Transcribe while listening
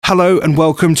Hello and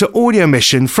welcome to Audio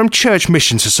Mission from Church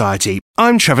Mission Society.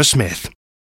 I'm Trevor Smith.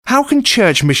 How can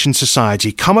Church Mission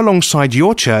Society come alongside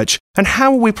your church, and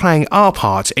how are we playing our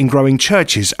part in growing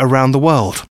churches around the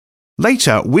world?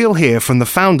 Later, we'll hear from the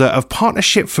founder of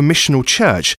Partnership for Missional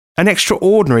Church, an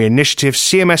extraordinary initiative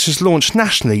CMS has launched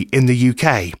nationally in the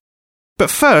UK. But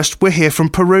first, we'll hear from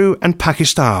Peru and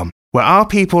Pakistan, where our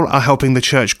people are helping the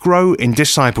church grow in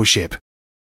discipleship.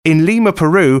 In Lima,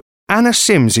 Peru, Anna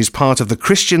Sims is part of the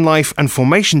Christian Life and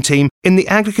Formation team in the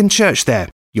Anglican Church there.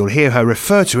 You'll hear her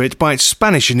refer to it by its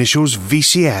Spanish initials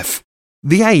VCF.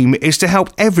 The aim is to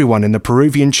help everyone in the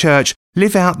Peruvian church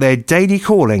live out their daily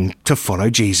calling to follow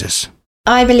Jesus.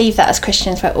 I believe that as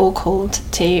Christians we're all called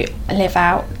to live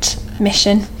out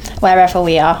mission wherever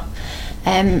we are.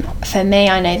 For me,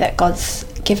 I know that God's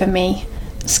given me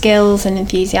skills and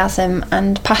enthusiasm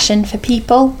and passion for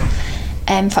people,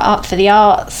 for the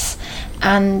arts,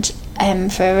 and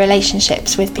for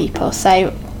relationships with people.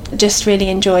 So just really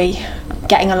enjoy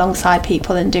getting alongside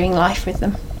people and doing life with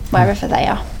them wherever they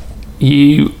are.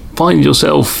 You find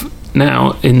yourself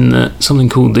now in something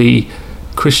called the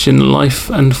Christian Life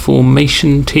and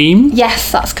Formation team?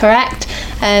 Yes, that's correct.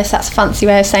 So that's a fancy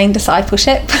way of saying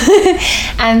discipleship.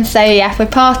 And so, yeah, we're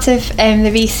part of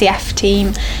the VCF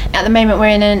team. At the moment, we're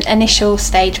in an initial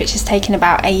stage, which has taken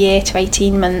about a year to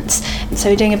 18 months. So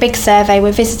we're doing a big survey.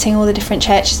 We're visiting all the different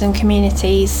churches and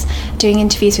communities, doing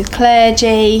interviews with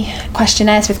clergy,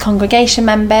 questionnaires with congregation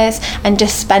members, and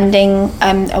just spending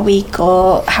a week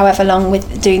or however long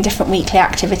with doing different weekly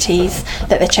activities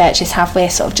that the churches have. We're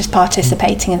sort of just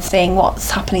participating and seeing what's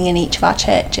happening in each of our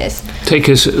churches. Take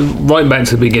us right back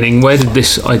to the beginning. Where did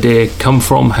this idea come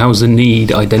from? How's the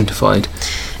need identified?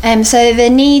 So the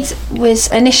need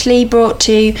was initially brought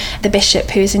to the bishop,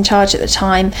 who was in charge at the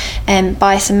time,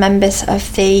 by some members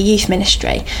of the youth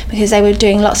ministry, because they were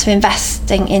doing lots of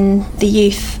investing in the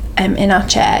youth in our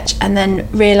church, and then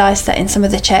realised that in some of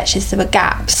the churches there were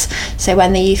gaps. So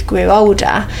when the youth grew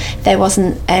older, there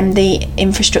wasn't the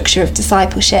infrastructure of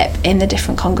discipleship in the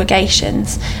different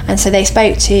congregations, and so they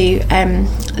spoke to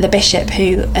the bishop,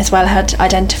 who as well had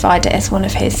identified it as one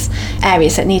of his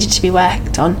areas that needed to be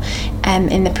worked on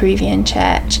in the Peruvian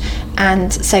church.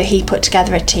 And so he put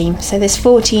together a team. So there's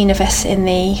 14 of us in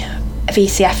the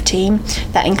VCF team.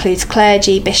 That includes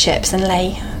clergy, bishops and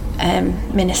lay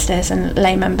ministers and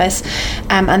lay members,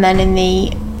 and then in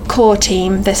the core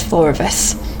team there's 4 of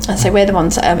us, and so we're the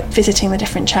ones that are visiting the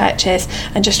different churches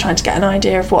and just trying to get an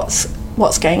idea of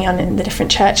what's going on in the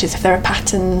different churches, if there are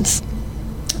patterns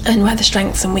and where the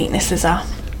strengths and weaknesses are.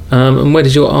 And where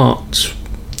does your art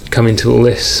come into all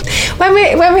this? When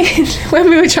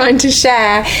we were trying to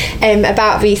share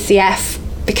about VCF,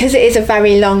 because it is a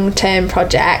very long-term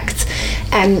project,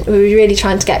 we were really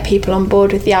trying to get people on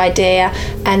board with the idea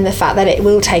and the fact that it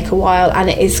will take a while, and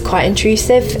it is quite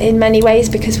intrusive in many ways,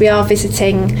 because we are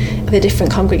visiting the different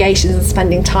congregations and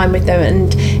spending time with them,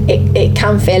 and it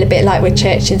can feel a bit like we're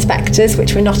church inspectors,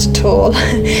 which we're not at all.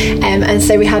 And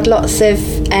so we had lots of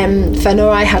fun, or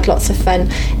I had lots of fun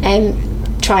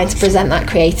trying to present that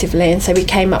creatively, and so we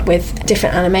came up with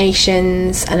different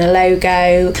animations and a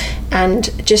logo, and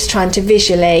just trying to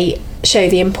visually show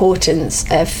the importance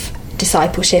of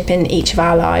discipleship in each of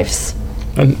our lives.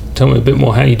 And tell me a bit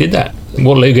more how you did that.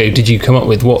 What logo did you come up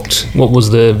with? What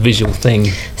was the visual thing?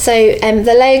 So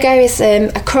the logo is a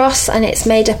cross, and it's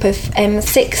made up of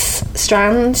 6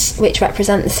 strands, which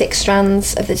represent the 6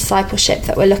 strands of the discipleship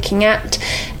that we're looking at,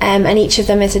 and each of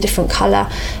them is a different colour.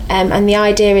 And the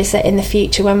idea is that in the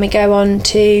future, when we go on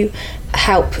to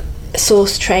help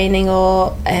source training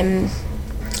or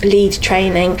lead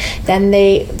training, then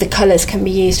the colours can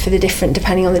be used for the different,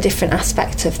 depending on the different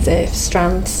aspects of the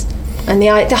strands. And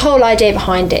the whole idea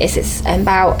behind it is it's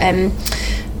about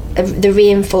the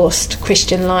reinforced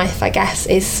Christian life, I guess,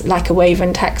 is like a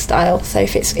woven textile. So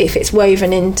if it's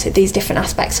woven into, these different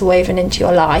aspects are woven into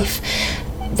your life,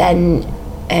 then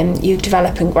you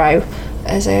develop and grow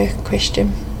as a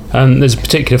Christian. There's a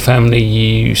particular family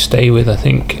you stay with, I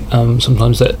think,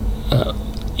 sometimes that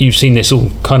you've seen this all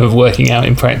kind of working out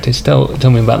in practice. Tell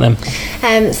me about them.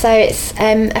 So it's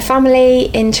a family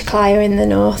in Chiclayo in the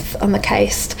north on the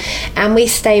coast, and we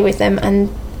stay with them, and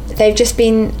they've just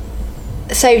been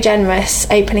so generous,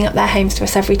 opening up their homes to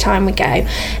us every time we go,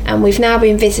 and we've now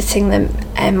been visiting them,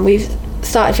 and we've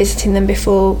started visiting them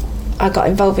before I got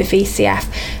involved with VCF,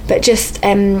 but just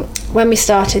when we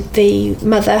started, the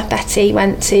mother, Betty,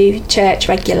 went to church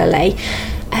regularly,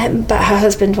 but her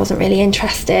husband wasn't really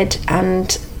interested,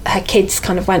 and her kids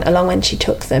kind of went along when she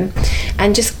took them,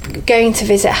 and just going to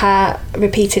visit her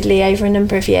repeatedly over a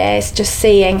number of years, just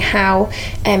seeing how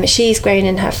she's grown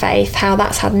in her faith, how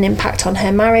that's had an impact on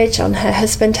her marriage, on her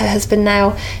husband. Her husband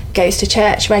now goes to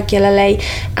church regularly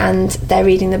and they're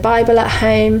reading the Bible at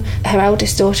home. Her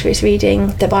eldest daughter is reading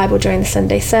the Bible during the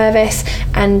Sunday service,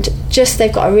 and just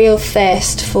they've got a real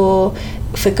thirst for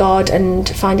God and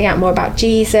finding out more about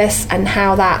Jesus, and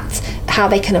how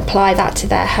they can apply that to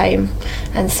their home.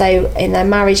 And so in their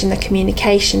marriage, in the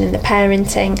communication, in the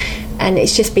parenting, and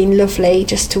it's just been lovely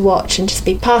just to watch and just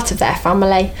be part of their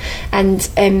family. And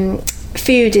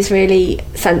food is really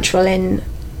central in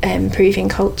improving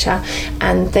culture,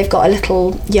 and they've got a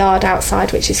little yard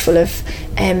outside which is full of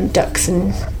ducks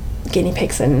and guinea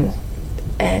pigs and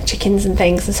chickens and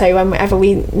things, and so whenever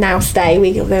we now stay,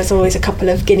 there's always a couple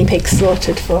of guinea pigs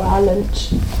slaughtered for our lunch.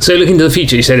 So looking to the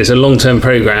future, you said it's a long-term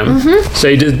programme.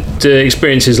 So do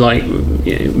experiences like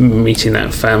meeting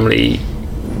that family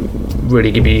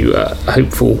really give you a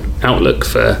hopeful outlook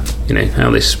for how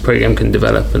this programme can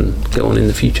develop and go on in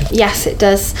the future? Yes, it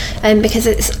does, because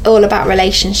it's all about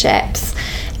relationships,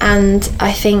 and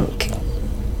I think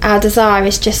our desire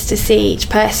is just to see each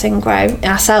person grow,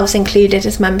 ourselves included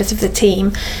as members of the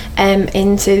team,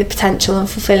 into the potential and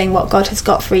fulfilling what God has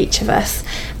got for each of us.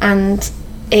 And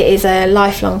it is a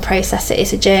lifelong process, it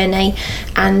is a journey,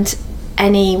 and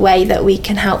any way that we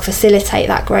can help facilitate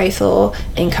that growth or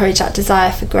encourage that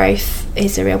desire for growth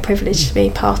is a real privilege to be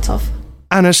part of.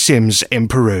 Anna Sims in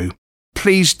Peru.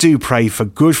 Please do pray for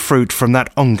good fruit from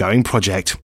that ongoing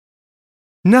project.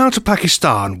 Now to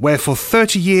Pakistan, where for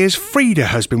 30 years Frida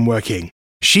has been working.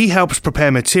 She helps prepare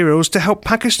materials to help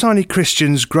Pakistani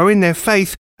Christians grow in their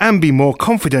faith and be more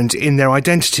confident in their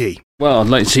identity. Well, I'd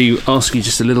like to ask you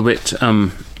just a little bit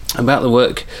about the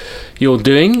work you're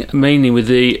doing, mainly with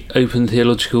the Open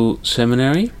Theological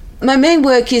Seminary. My main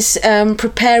work is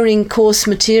preparing course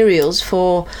materials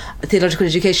for theological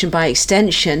education by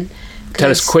extension. Tell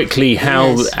us quickly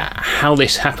how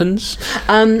this happens.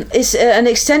 It's an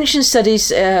extension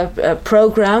studies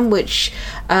program which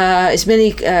is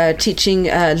mainly teaching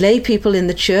lay people in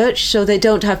the church, so they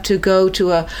don't have to go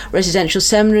to a residential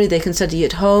seminary. They can study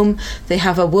at home. They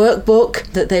have a workbook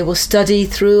that they will study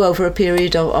through over a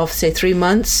period of say 3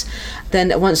 months.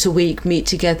 Then once a week meet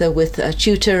together with a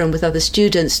tutor and with other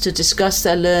students to discuss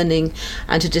their learning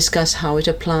and to discuss how it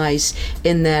applies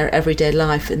in their everyday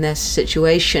life, in their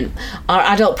situation. Our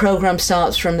adult program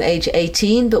starts from age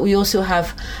 18, but we also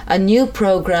have a new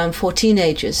program for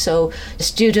teenagers. So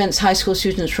students, high school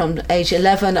students from age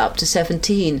 11 up to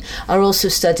 17 are also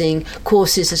studying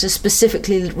courses that are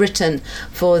specifically written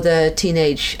for the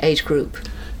teenage age group.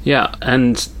 Yeah,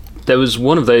 and there was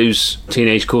one of those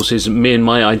teenage courses, Me and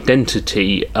My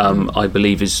Identity, I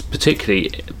believe is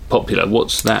particularly popular.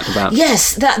 What's that about?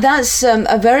 Yes, that's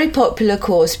a very popular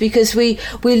course because we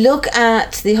look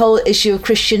at the whole issue of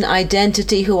Christian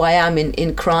identity, who I am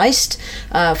in Christ,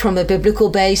 from a biblical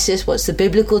basis. What's the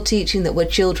biblical teaching that we're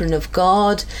children of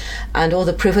God, and all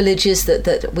the privileges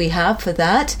that we have for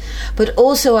that. But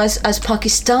also as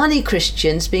Pakistani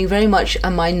Christians, being very much a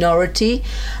minority,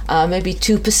 maybe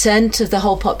 2% of the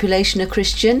whole population are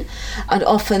Christian, and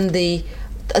often the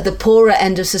poorer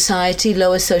end of society,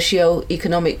 lower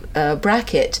socio-economic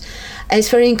bracket. And it's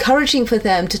very encouraging for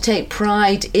them to take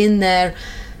pride in their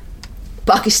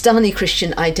Pakistani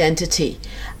Christian identity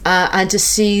and to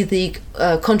see the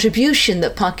contribution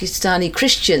that Pakistani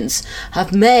Christians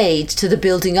have made to the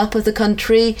building up of the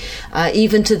country,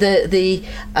 even to the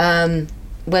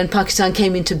when Pakistan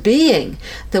came into being,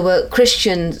 there were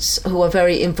Christians who were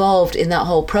very involved in that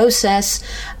whole process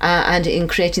and in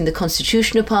creating the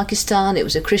Constitution of Pakistan. It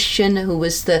was a Christian who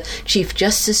was the Chief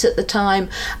Justice at the time.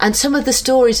 And some of the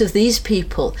stories of these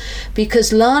people,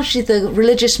 because largely the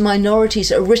religious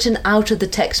minorities are written out of the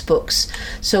textbooks.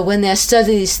 So when they're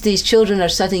these children are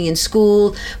studying in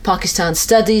school, Pakistan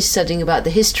studies, studying about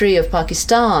the history of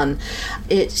Pakistan,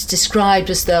 it's described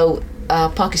as though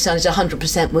Pakistan is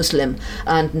 100% Muslim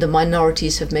and the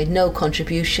minorities have made no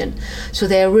contribution. So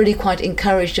they are really quite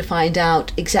encouraged to find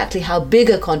out exactly how big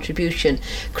a contribution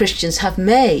Christians have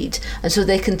made, and so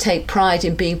they can take pride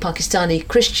in being Pakistani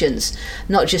Christians,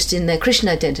 not just in their Christian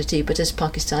identity, but as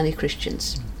Pakistani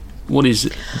Christians. What is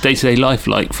day-to-day life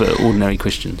like for ordinary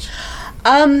Christians?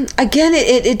 Again,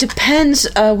 it depends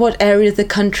what area of the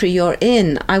country you're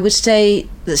in. I would say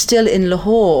that still in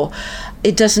Lahore,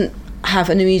 it doesn't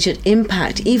have an immediate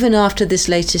impact, even after this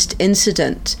latest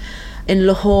incident. In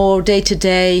Lahore, day to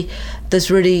day,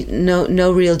 there's really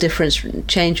no real difference,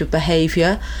 change of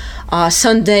behaviour.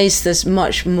 Sundays, there's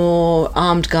much more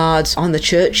armed guards on the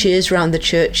churches, around the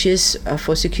churches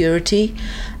for security.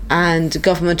 and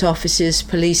government offices,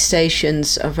 police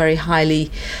stations are very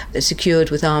highly secured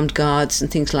with armed guards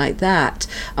and things like that.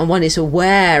 And one is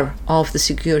aware of the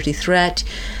security threat.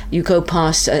 You go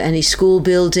past any school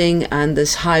building and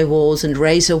there's high walls and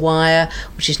razor wire,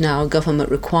 which is now a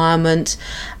government requirement.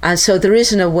 And so there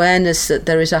is an awareness that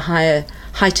there is a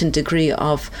heightened degree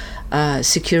of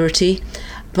security.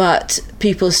 But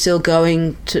people are still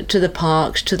going to the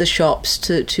parks, to the shops,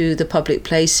 to the public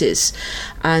places,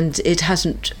 and it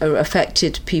hasn't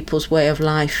affected people's way of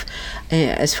life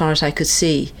as far as I could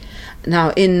see.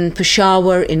 Now, in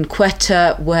Peshawar, in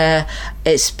Quetta, where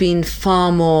it's been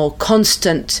far more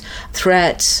constant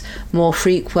threats, more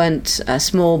frequent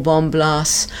small bomb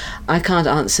blasts, I can't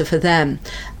answer for them.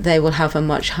 They will have a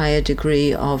much higher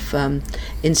degree of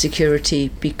insecurity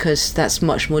because that's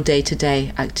much more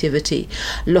day-to-day activity.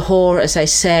 Lahore, as I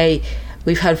say,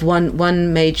 we've had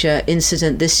one major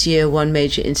incident this year, one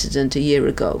major incident a year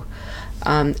ago.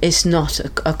 It's not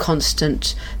a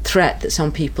constant threat that's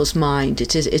on people's mind.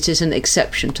 It is an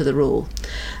exception to the rule.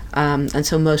 And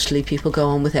so mostly people go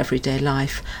on with everyday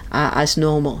life as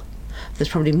normal. There's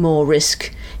probably more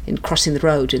risk in crossing the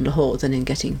road in Lahore than in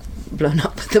getting blown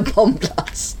up with a bomb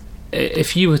blast.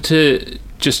 If you were to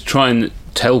just try and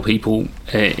tell people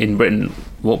in Britain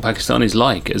what Pakistan is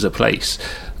like as a place,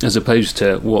 as opposed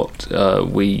to what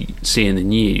we see in the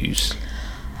news...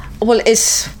 Well,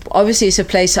 it's a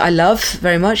place I love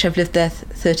very much. I've lived there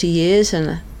 30 years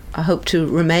and I hope to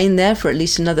remain there for at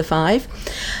least another 5.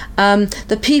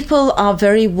 The people are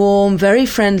very warm, very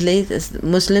friendly. There's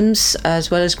Muslims as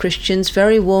well as Christians,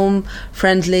 very warm,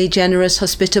 friendly, generous,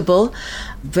 hospitable,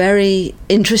 very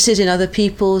interested in other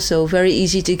people, so very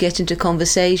easy to get into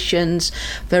conversations,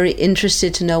 very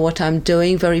interested to know what I'm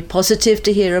doing, very positive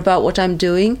to hear about what I'm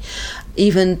doing,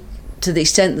 even to the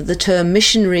extent that the term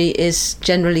missionary is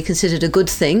generally considered a good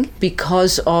thing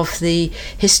because of the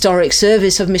historic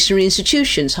service of missionary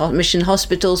institutions. Mission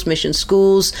hospitals, mission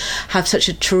schools have such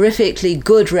a terrifically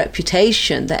good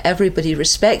reputation that everybody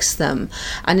respects them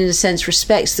and in a sense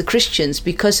respects the Christians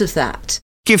because of that.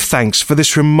 Give thanks for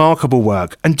this remarkable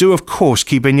work and do of course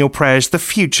keep in your prayers the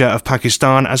future of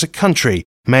Pakistan as a country.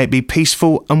 May it be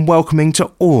peaceful and welcoming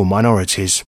to all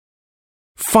minorities.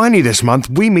 Finally this month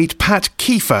we meet Pat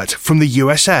Kiefert from the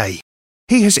USA.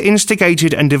 He has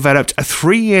instigated and developed a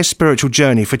 3-year spiritual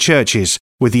journey for churches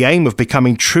with the aim of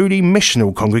becoming truly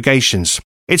missional congregations.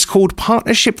 It's called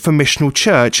Partnership for Missional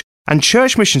Church, and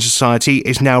Church Mission Society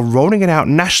is now rolling it out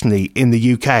nationally in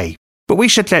the UK. But we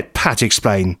should let Pat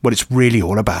explain what it's really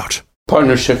all about.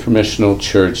 Partnership for Missional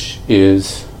Church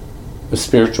is a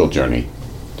spiritual journey,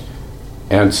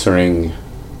 answering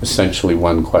essentially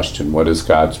one question: what is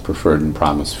God's preferred and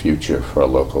promised future for a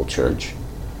local church?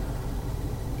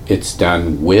 It's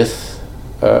done with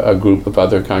a group of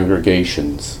other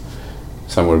congregations,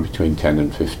 somewhere between 10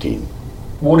 and 15.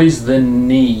 What is the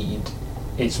need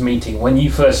it's meeting? When you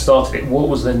first started it, what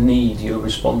was the need you were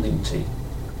responding to?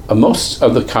 Most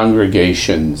of the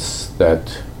congregations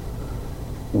that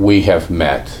we have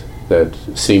met that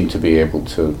seem to be able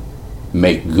to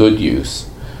make good use,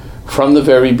 from the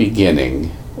very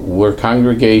beginning, were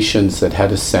congregations that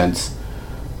had a sense,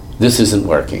 this isn't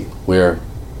working. We're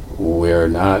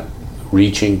not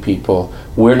reaching people.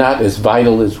 We're not as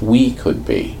vital as we could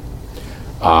be.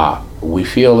 We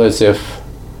feel as if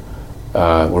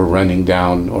we're running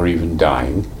down or even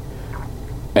dying.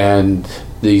 And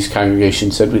these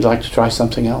congregations said, we'd like to try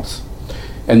something else.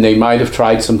 And they might have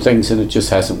tried some things and it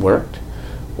just hasn't worked.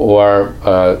 Or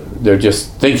they're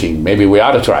just thinking, maybe we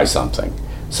ought to try something.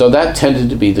 So that tended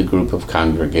to be the group of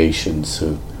congregations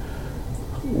who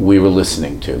we were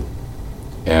listening to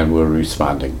and were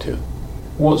responding to.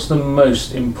 What's the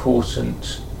most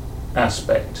important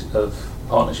aspect of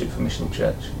Partnership for Missional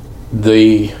Church?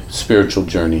 The spiritual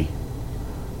journey,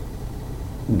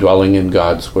 dwelling in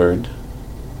God's Word,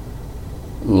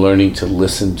 learning to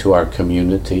listen to our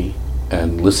community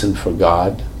and listen for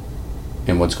God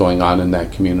and what's going on in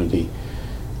that community,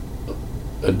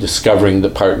 discovering the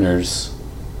partners,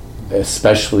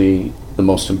 especially the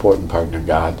most important partner,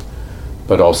 God,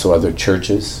 but also other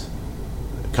churches.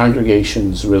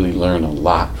 Congregations really learn a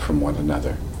lot from one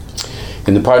another.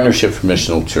 In the Partnership for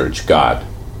Missional Church, God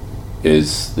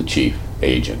is the chief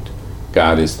agent.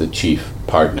 God is the chief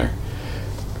partner.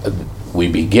 We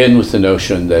begin with the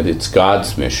notion that it's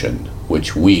God's mission,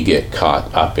 which we get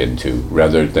caught up into,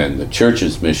 rather than the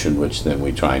church's mission, which then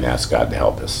we try and ask God to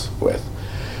help us with.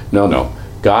 No.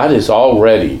 God is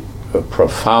already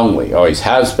profoundly, always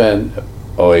has been,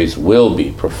 always will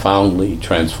be profoundly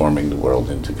transforming the world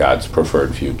into God's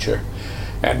preferred future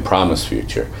and promised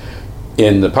future.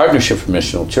 In the Partnership for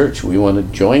Missional Church, we want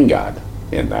to join God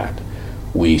in that.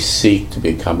 we seek to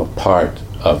become a part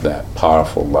of that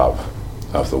powerful love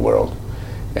of the world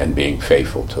and being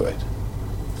faithful to it.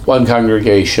 One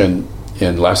congregation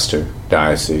in Leicester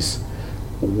Diocese,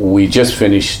 we just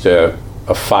finished a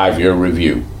 5-year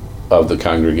review of the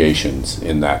congregations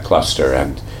in that cluster,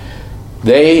 and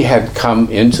they had come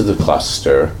into the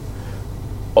cluster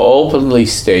openly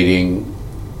stating,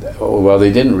 well,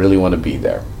 they didn't really want to be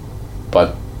there,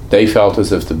 but they felt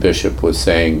as if the bishop was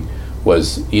saying,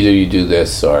 was either you do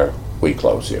this or we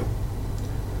close you.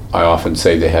 I often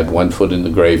say they had one foot in the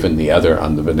grave and the other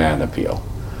on the banana peel.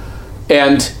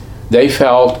 And they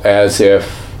felt as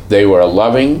if they were a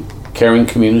loving, caring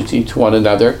community to one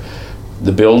another.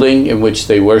 The building in which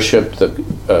they worshipped,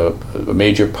 a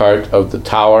major part of the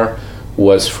tower,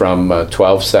 was from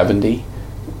 1270.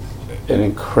 An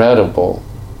incredible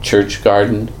church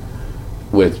garden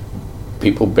with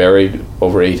people buried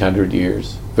over 800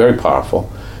 years. Very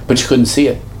powerful. But you couldn't see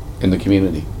it in the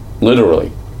community,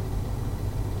 literally.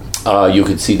 You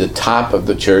could see the top of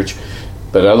the church,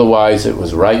 but otherwise it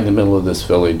was right in the middle of this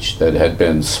village that had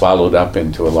been swallowed up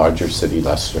into a larger city,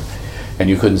 Leicester, and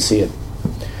you couldn't see it.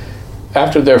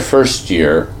 After their first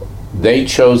year, they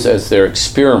chose as their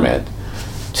experiment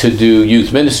to do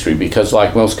youth ministry because,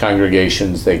 like most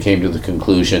congregations, they came to the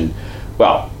conclusion,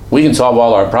 well, we can solve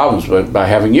all our problems by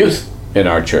having youth in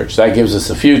our church. That gives us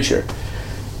a future.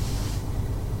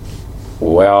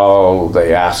 Well,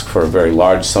 they asked for a very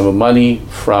large sum of money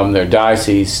from their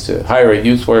diocese to hire a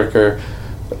youth worker.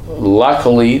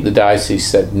 Luckily, the diocese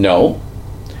said no,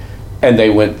 and they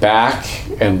went back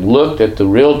and looked at the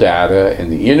real data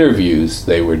and the interviews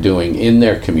they were doing in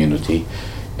their community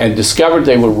and discovered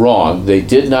they were wrong. They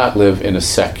did not live in a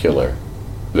secular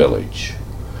village.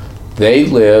 They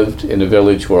lived in a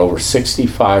village where over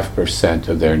 65%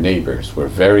 of their neighbors were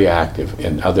very active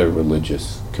in other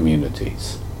religious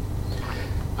communities.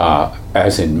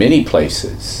 As in many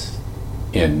places,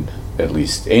 in at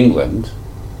least England,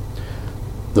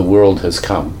 the world has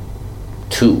come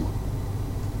to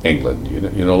England.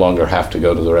 You no longer have to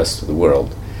go to the rest of the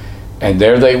world. And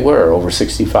there they were. Over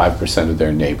 65% of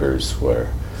their neighbors were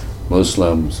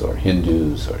Muslims or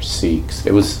Hindus or Sikhs.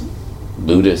 It was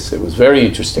Buddhists. It was very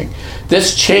interesting.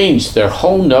 This changed their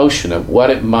whole notion of what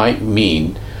it might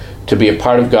mean to be a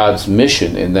part of God's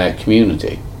mission in that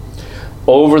community.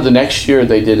 Over the next year,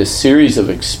 they did a series of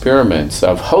experiments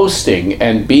of hosting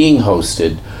and being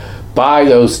hosted by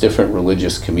those different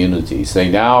religious communities. They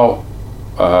now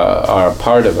are a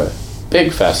part of a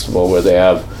big festival where they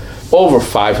have over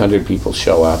 500 people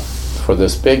show up for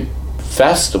this big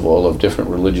festival of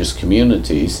different religious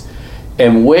communities,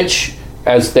 in which,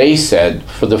 as they said,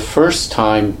 for the first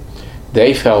time,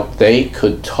 they felt they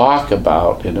could talk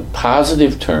about, in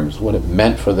positive terms, what it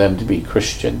meant for them to be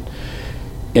Christian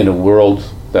in a world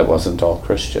that wasn't all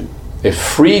Christian. It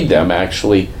freed them,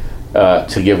 actually,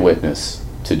 to give witness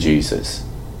to Jesus.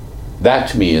 That,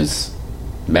 to me, is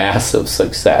massive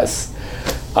success.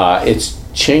 It's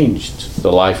changed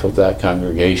the life of that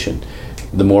congregation.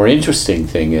 The more interesting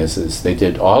thing is they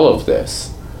did all of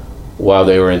this while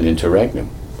they were in interregnum,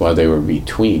 while they were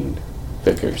between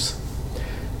vicars.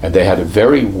 And they had a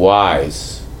very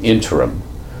wise interim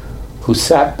who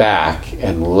sat back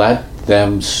and let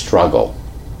them struggle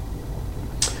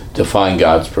to find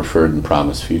God's preferred and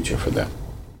promised future for them.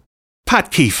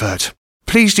 Pat Keifert.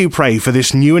 Please do pray for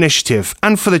this new initiative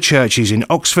and for the churches in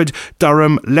Oxford,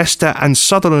 Durham, Leicester and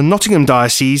Sutherland Nottingham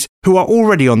dioceses who are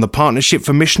already on the Partnership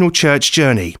for Missional Church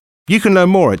journey. You can learn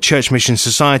more at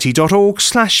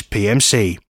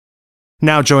churchmissionsociety.org/PMC.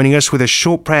 Now joining us with a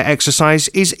short prayer exercise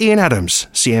is Ian Adams,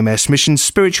 CMS Mission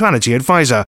Spirituality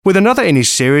Advisor, with another in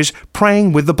his series,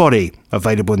 Praying with the Body,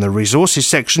 available in the resources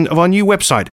section of our new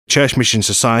website,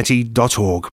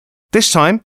 churchmissionsociety.org. This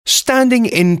time, Standing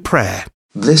in Prayer.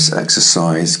 This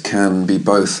exercise can be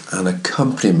both an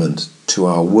accompaniment to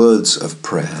our words of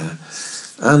prayer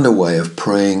and a way of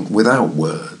praying without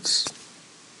words.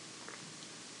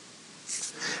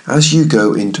 As you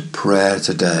go into prayer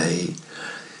today,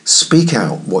 speak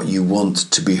out what you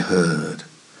want to be heard.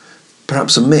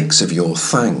 Perhaps a mix of your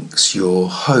thanks, your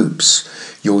hopes,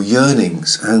 your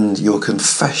yearnings, and your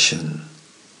confession,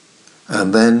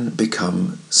 and then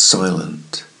become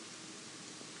silent.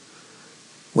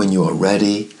 When you are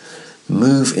ready,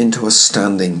 move into a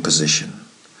standing position,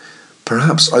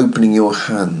 perhaps opening your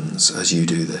hands as you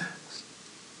do this.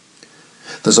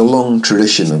 There's a long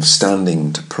tradition of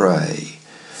standing to pray,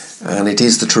 and it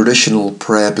is the traditional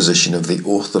prayer position of the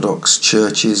Orthodox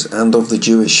churches and of the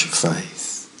Jewish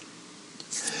faith.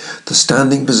 The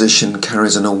standing position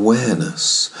carries an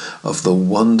awareness of the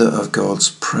wonder of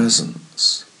God's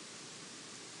presence.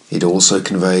 It also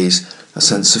conveys a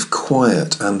sense of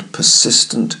quiet and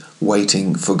persistent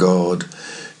waiting for God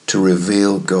to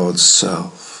reveal God's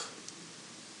self.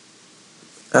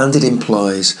 And it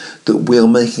implies that we're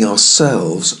making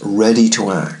ourselves ready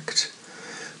to act,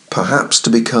 perhaps to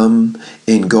become,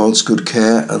 in God's good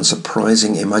care and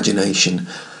surprising imagination,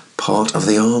 part of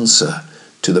the answer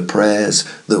to the prayers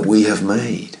that we have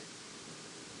made.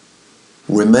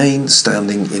 Remain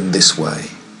standing in this way,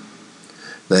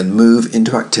 then move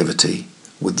into activity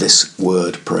with this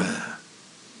word prayer.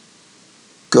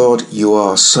 God, you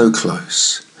are so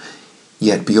close,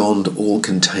 yet beyond all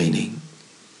containing.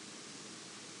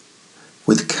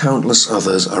 With countless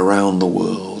others around the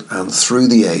world and through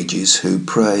the ages who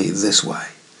pray this way,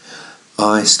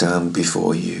 I stand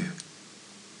before you.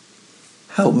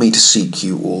 Help me to seek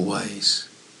you always.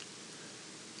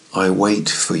 I wait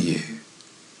for you.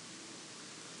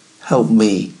 Help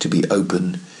me to be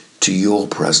open to your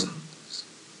presence.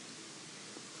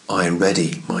 I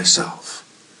ready myself.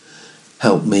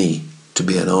 Help me to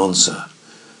be an answer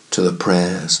to the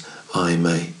prayers I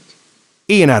make.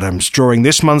 Ian Adams drawing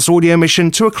this month's audio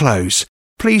mission to a close.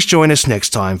 Please join us next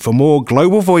time for more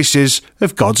Global Voices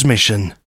of God's Mission.